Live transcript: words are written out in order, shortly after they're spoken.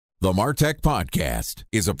The MarTech Podcast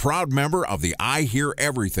is a proud member of the I Hear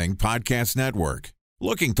Everything Podcast Network.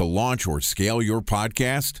 Looking to launch or scale your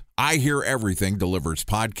podcast? I Hear Everything delivers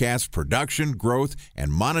podcast production, growth,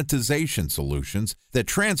 and monetization solutions that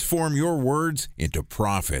transform your words into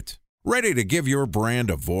profit. Ready to give your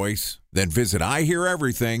brand a voice? Then visit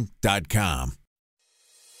iheareverything.com.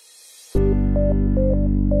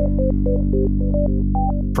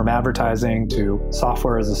 From advertising to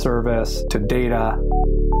software as a service to data.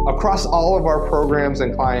 Across all of our programs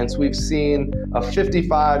and clients, we've seen a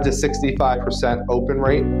 55 to 65% open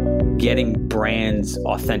rate. Getting brands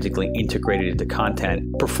authentically integrated into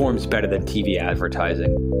content performs better than TV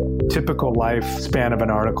advertising. Typical lifespan of an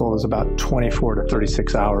article is about 24 to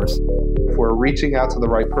 36 hours. If we're reaching out to the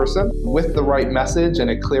right person with the right message and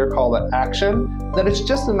a clear call to action, then it's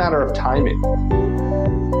just a matter of timing.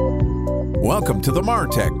 Welcome to the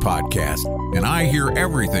MarTech Podcast, an I Hear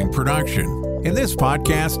Everything production. In this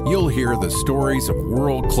podcast, you'll hear the stories of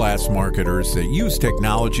world-class marketers that use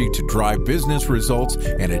technology to drive business results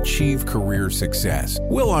and achieve career success.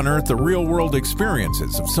 We'll unearth the real-world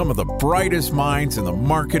experiences of some of the brightest minds in the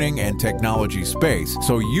marketing and technology space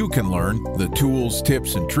so you can learn the tools,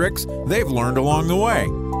 tips, and tricks they've learned along the way.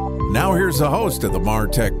 Now here's the host of the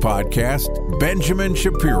MarTech Podcast, Benjamin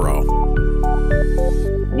Shapiro.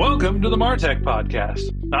 Welcome to the MarTech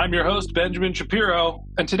Podcast. I'm your host, Benjamin Shapiro,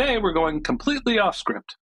 and today we're going completely off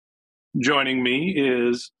script. Joining me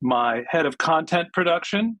is my head of content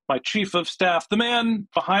production, my chief of staff, the man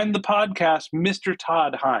behind the podcast, Mr.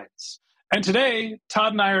 Todd Hines. And today,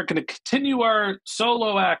 Todd and I are going to continue our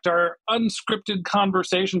solo act, our unscripted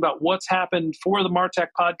conversation about what's happened for the MarTech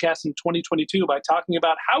Podcast in 2022 by talking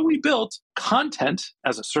about how we built content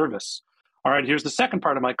as a service. All right, here's the second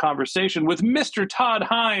part of my conversation with Mr. Todd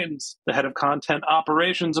Hines, the head of content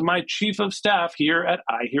operations and my chief of staff here at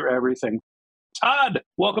I Hear Everything. Todd,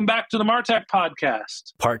 welcome back to the MarTech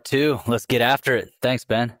Podcast. Part 2. Let's get after it. Thanks,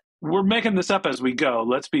 Ben. We're making this up as we go,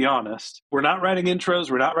 let's be honest. We're not writing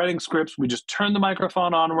intros, we're not writing scripts, we just turn the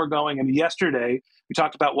microphone on and we're going. And yesterday, we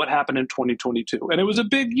talked about what happened in 2022. And it was a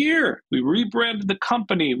big year. We rebranded the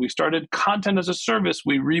company, we started content as a service,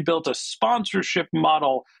 we rebuilt a sponsorship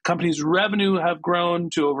model. Company's revenue have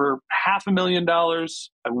grown to over $500,000.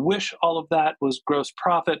 I wish all of that was gross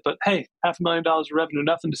profit, but hey, $500,000 of revenue,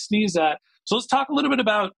 nothing to sneeze at. So let's talk a little bit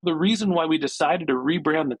about the reason why we decided to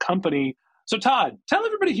rebrand the company. So Todd, tell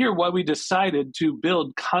everybody here why we decided to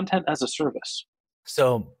build content as a service.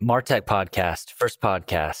 So MarTech Podcast, first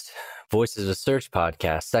podcast, Voices of Search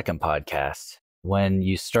podcast, second podcast. When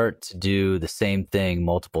you start to do the same thing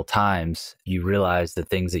multiple times, you realize the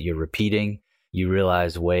things that you're repeating. You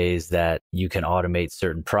realize ways that you can automate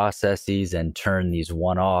certain processes and turn these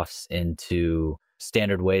one-offs into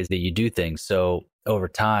standard ways that you do things. So over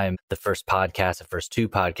time, the first podcast, the first two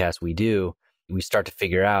podcasts we start to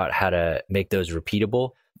figure out how to make those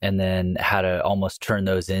repeatable and then how to almost turn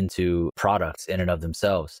those into products in and of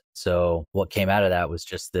themselves. So what came out of that was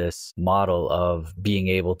just this model of being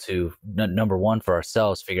able to, number one, for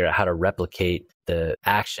ourselves, figure out how to replicate the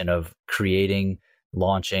action of creating,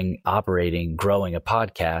 launching, operating, growing a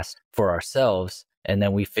podcast for ourselves. And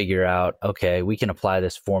then we figure out, okay, we can apply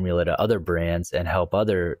this formula to other brands and help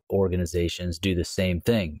other organizations do the same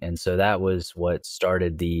thing. And so that was what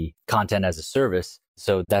started the content as a service.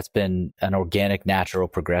 So that's been an organic, natural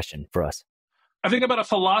progression for us. I think about a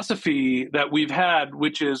philosophy that we've had,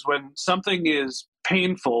 which is when something is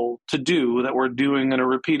painful to do that we're doing in a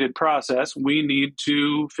repeated process, we need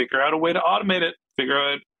to figure out a way to automate it, figure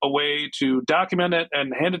out a way to document it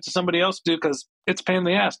and hand it to somebody else to do because it's a pain in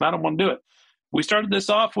the ass and I don't want to do it. We started this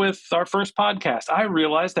off with our first podcast. I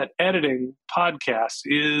realized that editing podcasts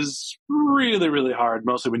is really, really hard,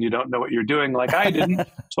 mostly when you don't know what you're doing like I didn't.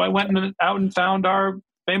 So I went out and found our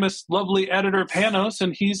famous, lovely editor, Panos,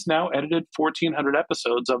 and he's now edited 1,400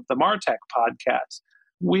 episodes of the MarTech Podcast.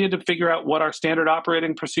 We had to figure out what our standard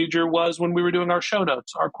operating procedure was when we were doing our show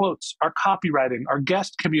notes, our quotes, our copywriting, our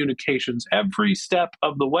guest communications, every step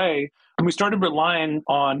of the way. And we started relying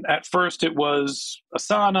on, at first it was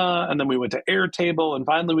Asana, and then we went to Airtable, and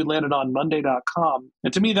finally we landed on Monday.com.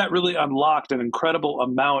 And to me, that really unlocked an incredible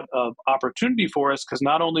amount of opportunity for us because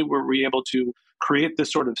not only were we able to create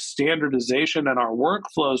this sort of standardization in our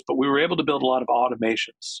workflows, but we were able to build a lot of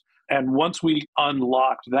automations. And once we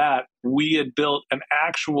unlocked that, we had built an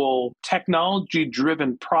actual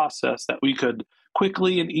technology-driven process that we could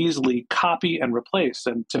quickly and easily copy and replace.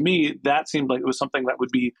 And to me, that seemed like it was something that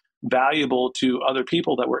would be valuable to other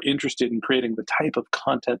people that were interested in creating the type of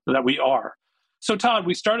content that we are. So Todd,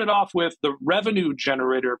 we started off with the Revenue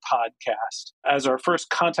Generator podcast as our first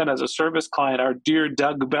content as a service client. Our dear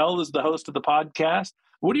Doug Bell is the host of the podcast.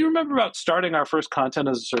 What do you remember about starting our first content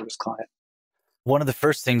as a service client? One of the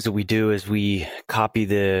first things that we do is we copy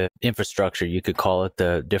the infrastructure, you could call it,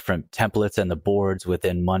 the different templates and the boards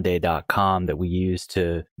within Monday.com that we use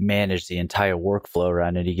to manage the entire workflow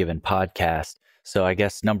around any given podcast. So I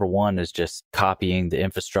guess number one is just copying the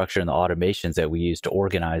infrastructure and the automations that we use to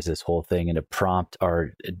organize this whole thing and to prompt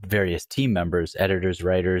our various team members, editors,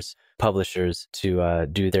 writers, publishers to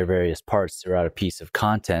do their various parts throughout a piece of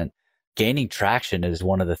content. Gaining traction is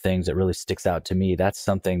one of the things that really sticks out to me. That's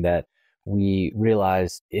something that we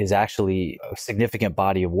realized is actually a significant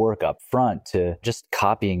body of work up front to just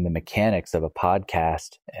copying the mechanics of a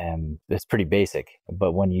podcast. And it's pretty basic.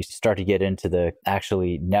 But when you start to get into the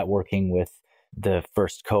actually networking with the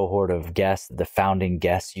first cohort of guests, the founding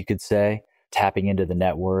guests, you could say, tapping into the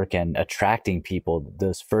network and attracting people,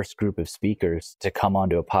 those first group of speakers to come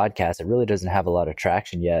onto a podcast, it really doesn't have a lot of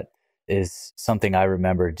traction yet, is something I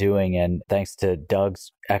remember doing. And thanks to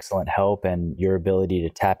Doug's excellent help and your ability to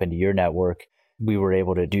tap into your network, we were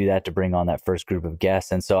able to do that to bring on that first group of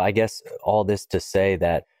guests. And so I guess all this to say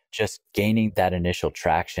that just gaining that initial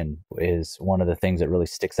traction is one of the things that really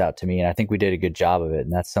sticks out to me. And I think we did a good job of it.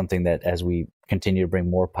 And that's something that as we continue to bring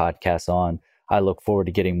more podcasts on, I look forward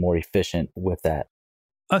to getting more efficient with that.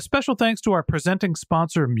 A special thanks to our presenting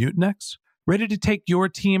sponsor, Mutinex. Ready to take your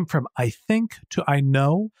team from I think to I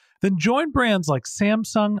know? Then join brands like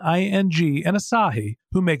Samsung, ING, and Asahi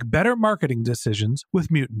who make better marketing decisions with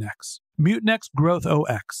Mutinex. Mutinex Growth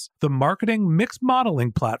OX, the marketing mix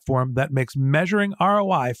modeling platform that makes measuring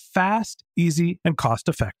ROI fast, easy, and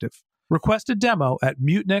cost-effective. Request a demo at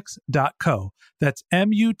mutinex.co. That's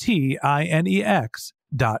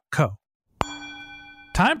MUTINEX.co.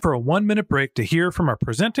 Time for a 1-minute break to hear from our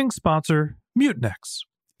presenting sponsor, Mutinex.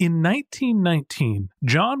 In 1919,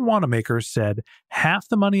 John Wanamaker said, "Half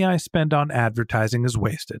the money I spend on advertising is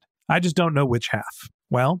wasted. I just don't know which half."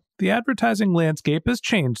 Well, the advertising landscape has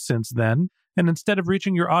changed since then, and instead of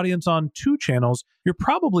reaching your audience on 2 channels, you're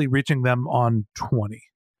probably reaching them on 20.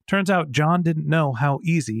 Turns out John didn't know how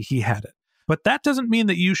easy he had it. But that doesn't mean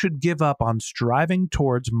that you should give up on striving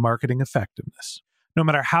towards marketing effectiveness. No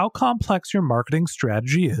matter how complex your marketing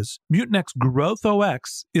strategy is, Mutinex Growth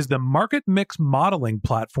OX is the market mix modeling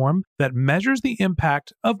platform that measures the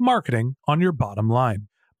impact of marketing on your bottom line.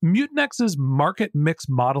 Mutinex's market mix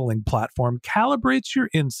modeling platform calibrates your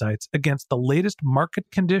insights against the latest market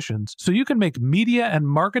conditions so you can make media and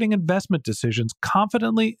marketing investment decisions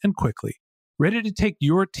confidently and quickly. Ready to take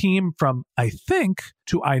your team from I think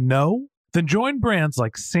to I know? Then join brands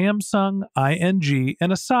like Samsung, ING,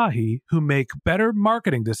 and Asahi who make better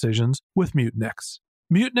marketing decisions with Mutinex.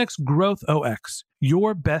 Mutinex Growth OX.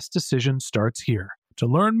 Your best decision starts here. To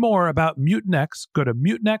learn more about Mutinex, go to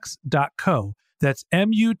mutinex.co. That's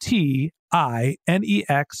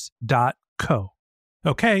MUTINEX.co.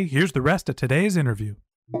 Okay, here's the rest of today's interview.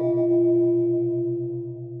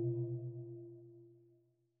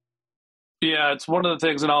 Yeah, it's one of the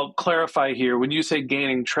things, and I'll clarify here. When you say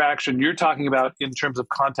gaining traction, you're talking about in terms of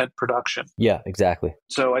content production. Yeah, exactly.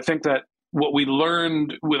 So I think that what we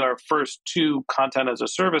learned with our first 2 content as a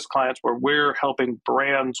service clients, where we're helping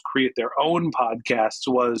brands create their own podcasts,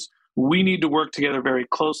 was we need to work together very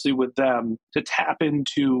closely with them to tap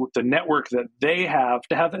into the network that they have,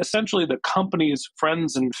 to have essentially the company's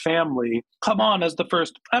friends and family come on as the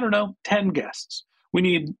first, 10 guests. We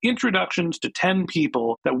need introductions to 10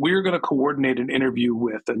 people that we're going to coordinate an interview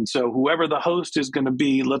with. And so whoever the host is going to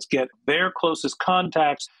be, let's get their closest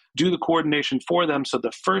contacts, do the coordination for them. So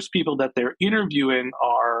the first people that they're interviewing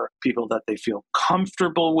are people that they feel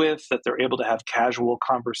comfortable with, that they're able to have casual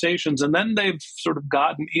conversations. And then they've sort of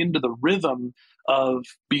gotten into the rhythm of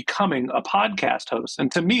becoming a podcast host. And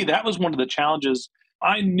to me, that was one of the challenges.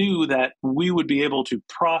 I knew that we would be able to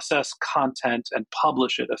process content and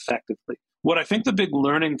publish it effectively. What I think the big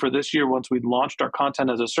learning for this year, once we launched our content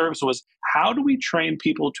as a service, was how do we train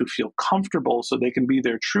people to feel comfortable so they can be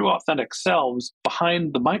their true, authentic selves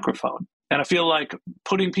behind the microphone? And I feel like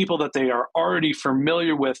putting people that they are already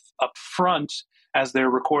familiar with up front as they're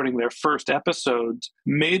recording their first episodes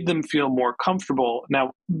made them feel more comfortable.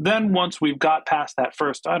 Now, then once we've got past that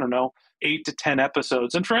first, 8 to 10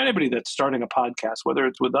 episodes, and for anybody that's starting a podcast, whether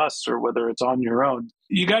it's with us or whether it's on your own,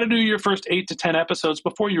 you got to do your first 8 to 10 episodes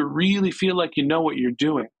before you really feel like you know what you're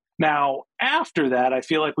doing. Now, after that, I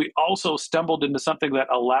feel like we also stumbled into something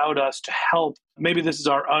that allowed us to help. Maybe this is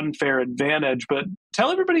our unfair advantage, but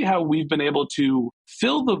tell everybody how we've been able to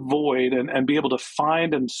fill the void and be able to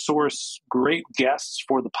find and source great guests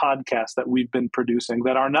for the podcast that we've been producing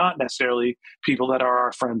that are not necessarily people that are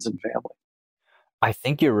our friends and family. I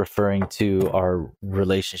think you're referring to our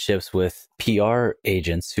relationships with PR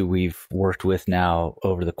agents who we've worked with now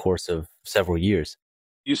over the course of several years.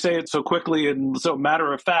 You say it so quickly and so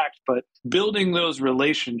matter of fact, but building those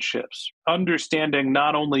relationships, understanding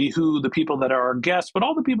not only who the people that are our guests, but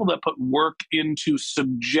all the people that put work into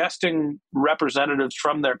suggesting representatives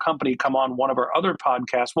from their company come on one of our other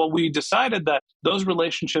podcasts. Well, we decided that those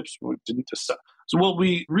relationships, we didn't decide. So, well,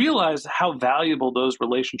 we realized how valuable those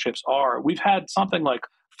relationships are. We've had something like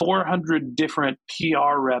 400 different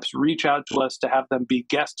PR reps reach out to us to have them be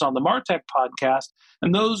guests on the MarTech podcast.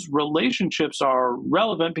 And those relationships are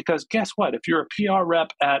relevant because guess what? If you're a PR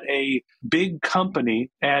rep at a big company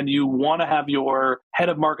and you want to have your head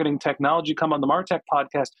of marketing technology come on the MarTech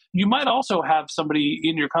podcast, you might also have somebody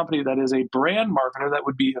in your company that is a brand marketer that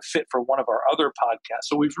would be a fit for one of our other podcasts.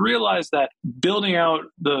 So we've realized that building out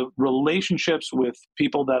the relationships with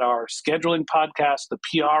people that are scheduling podcasts, the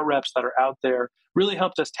PR reps that are out there, really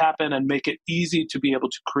helped us tap in and make it easy to be able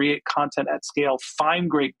to create content at scale, find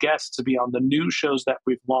great guests to be on the new shows that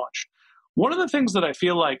we've launched. One of the things that I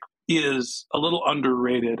feel like is a little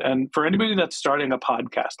underrated, and for anybody that's starting a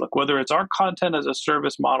podcast, like whether it's our content as a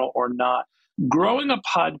service model or not, growing a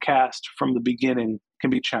podcast from the beginning can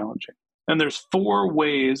be challenging. And there's 4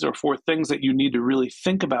 ways or 4 things that you need to really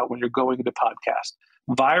think about when you're going into podcast: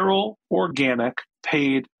 viral, organic,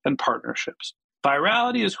 paid, and partnerships.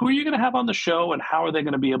 Virality is who are you going to have on the show and how are they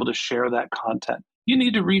going to be able to share that content? You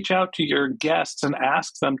need to reach out to your guests and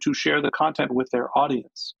ask them to share the content with their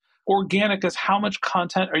audience. Organic is how much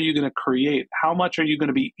content are you going to create? How much are you going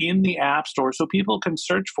to be in the App Store so people can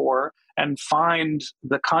search for and find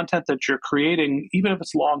the content that you're creating, even if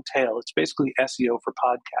it's long tail? It's basically SEO for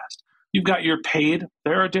podcast. You've got your paid.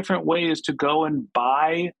 There are different ways to go and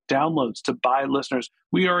buy downloads, to buy listeners.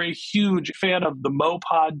 We are a huge fan of the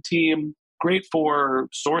MoPod team. Great for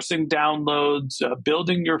sourcing downloads,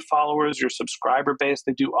 building your followers, your subscriber base.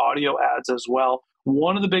 They do audio ads as well.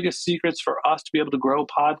 One of the biggest secrets for us to be able to grow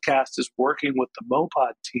podcasts is working with the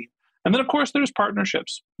MoPod team. And then, of course, there's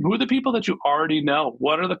partnerships. Who are the people that you already know?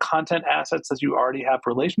 What are the content assets that you already have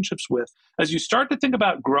relationships with? As you start to think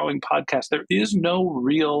about growing podcasts, there is no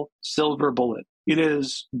real silver bullet. It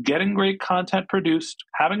is getting great content produced,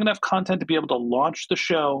 having enough content to be able to launch the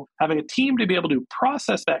show, having a team to be able to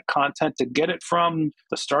process that content to get it from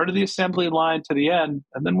the start of the assembly line to the end.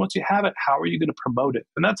 And then once you have it, how are you going to promote it?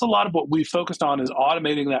 And that's a lot of what we focused on, is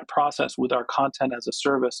automating that process with our content as a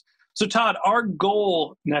service. So Todd, our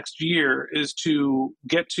goal next year is to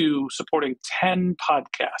get to supporting 10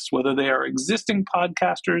 podcasts, whether they are existing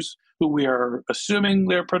podcasters who we are assuming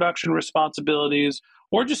their production responsibilities,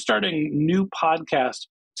 or just starting new podcasts.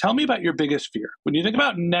 Tell me about your biggest fear. When you think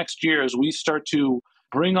about next year, as we start to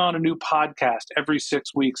bring on a new podcast every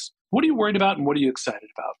 6 weeks, what are you worried about and what are you excited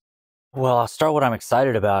about? Well, I'll start what I'm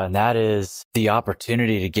excited about, and that is the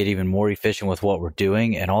opportunity to get even more efficient with what we're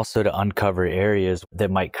doing and also to uncover areas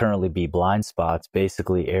that might currently be blind spots,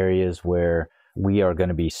 basically areas where we are going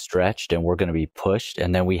to be stretched and we're going to be pushed.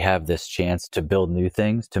 And then we have this chance to build new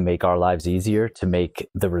things, to make our lives easier, to make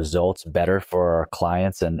the results better for our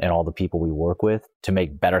clients and all the people we work with, to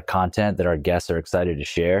make better content that our guests are excited to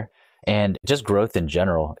share. And just growth in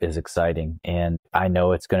general is exciting. And I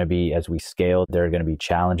know it's going to be, as we scale, there are going to be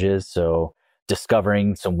challenges. So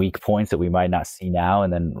discovering some weak points that we might not see now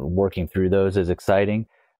and then working through those is exciting.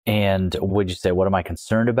 And would you say, what am I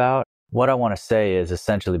concerned about? What I want to say is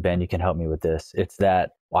essentially, Ben, you can help me with this. It's that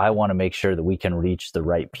I want to make sure that we can reach the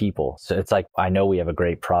right people. So it's like, I know we have a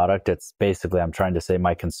great product. It's basically, I'm trying to say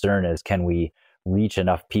my concern is, can we reach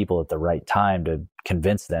enough people at the right time to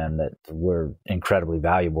convince them that we're incredibly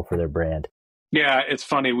valuable for their brand? Yeah, it's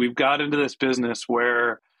funny. We've got into this business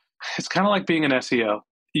where it's kind of like being an SEO.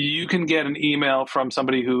 You can get an email from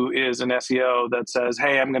somebody who is an SEO that says,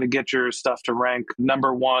 hey, I'm going to get your stuff to rank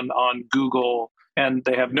number 1 on Google. And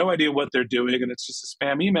they have no idea what they're doing, and it's just a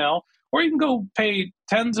spam email. Or you can go pay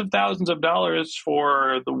tens of thousands of dollars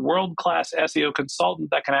for the world-class SEO consultant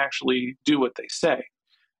that can actually do what they say.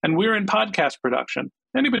 And we're in podcast production.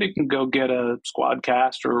 Anybody can go get a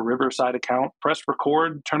Squadcast or a Riverside account, press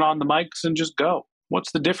record, turn on the mics, and just go.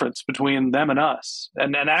 What's the difference between them and us?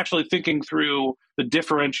 And actually thinking through the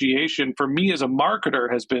differentiation for me as a marketer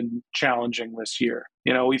has been challenging this year.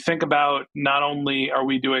 You know, we think about not only are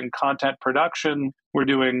we doing content production, we're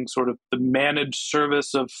doing sort of the managed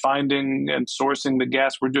service of finding and sourcing the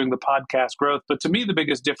guests, we're doing the podcast growth. But to me, the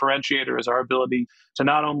biggest differentiator is our ability to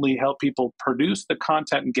not only help people produce the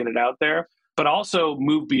content and get it out there, but also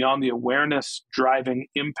move beyond the awareness driving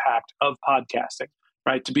impact of podcasting.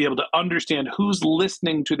 right? To be able to understand who's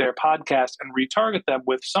listening to their podcast and retarget them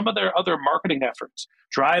with some of their other marketing efforts,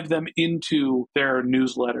 drive them into their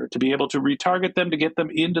newsletter, to be able to retarget them, to get them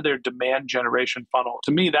into their demand generation funnel.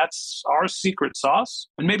 To me, that's our secret sauce,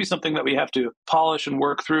 and maybe something that we have to polish and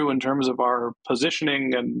work through in terms of our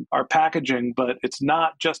positioning and our packaging. But it's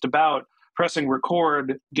not just about pressing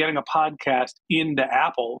record, getting a podcast into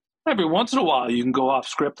Apple. Every once in a while, you can go off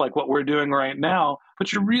script like what we're doing right now,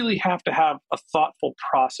 but you really have to have a thoughtful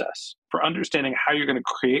process for understanding how you're going to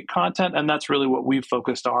create content. And that's really what we've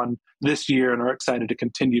focused on this year and are excited to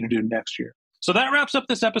continue to do next year. So that wraps up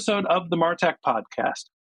this episode of the MarTech Podcast.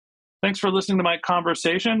 Thanks for listening to my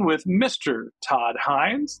conversation with Mr. Todd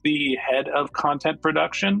Hines, the head of content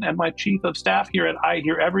production and my chief of staff here at I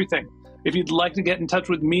Hear Everything. If you'd like to get in touch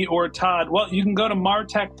with me or Todd, well, you can go to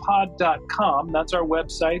martechpod.com. That's our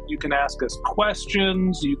website. You can ask us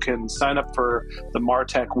questions. You can sign up for the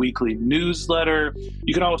MarTech weekly newsletter.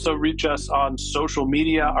 You can also reach us on social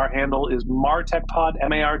media. Our handle is MarTechPod,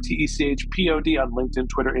 MarTechPod on LinkedIn,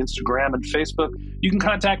 Twitter, Instagram, and Facebook. You can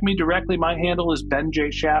contact me directly. My handle is Ben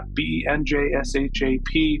J. Shap,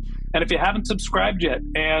 BenJShap. And if you haven't subscribed yet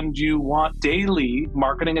and you want daily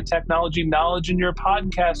marketing and technology knowledge in your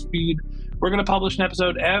podcast feed, we're going to publish an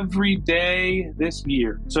episode every day this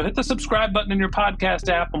year. So hit the subscribe button in your podcast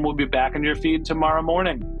app and we'll be back in your feed tomorrow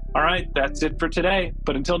morning. All right, that's it for today.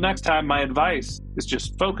 But until next time, my advice is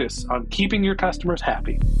just focus on keeping your customers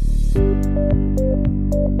happy.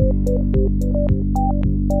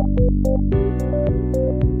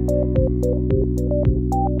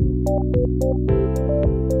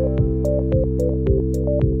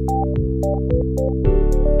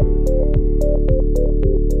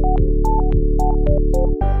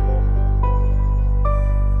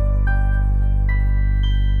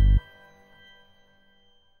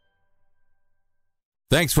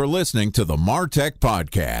 Thanks for listening to the MarTech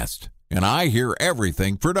Podcast, an I Hear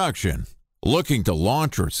Everything production. Looking to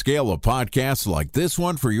launch or scale a podcast like this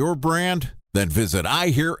one for your brand? Then visit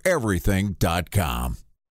iheareverything.com.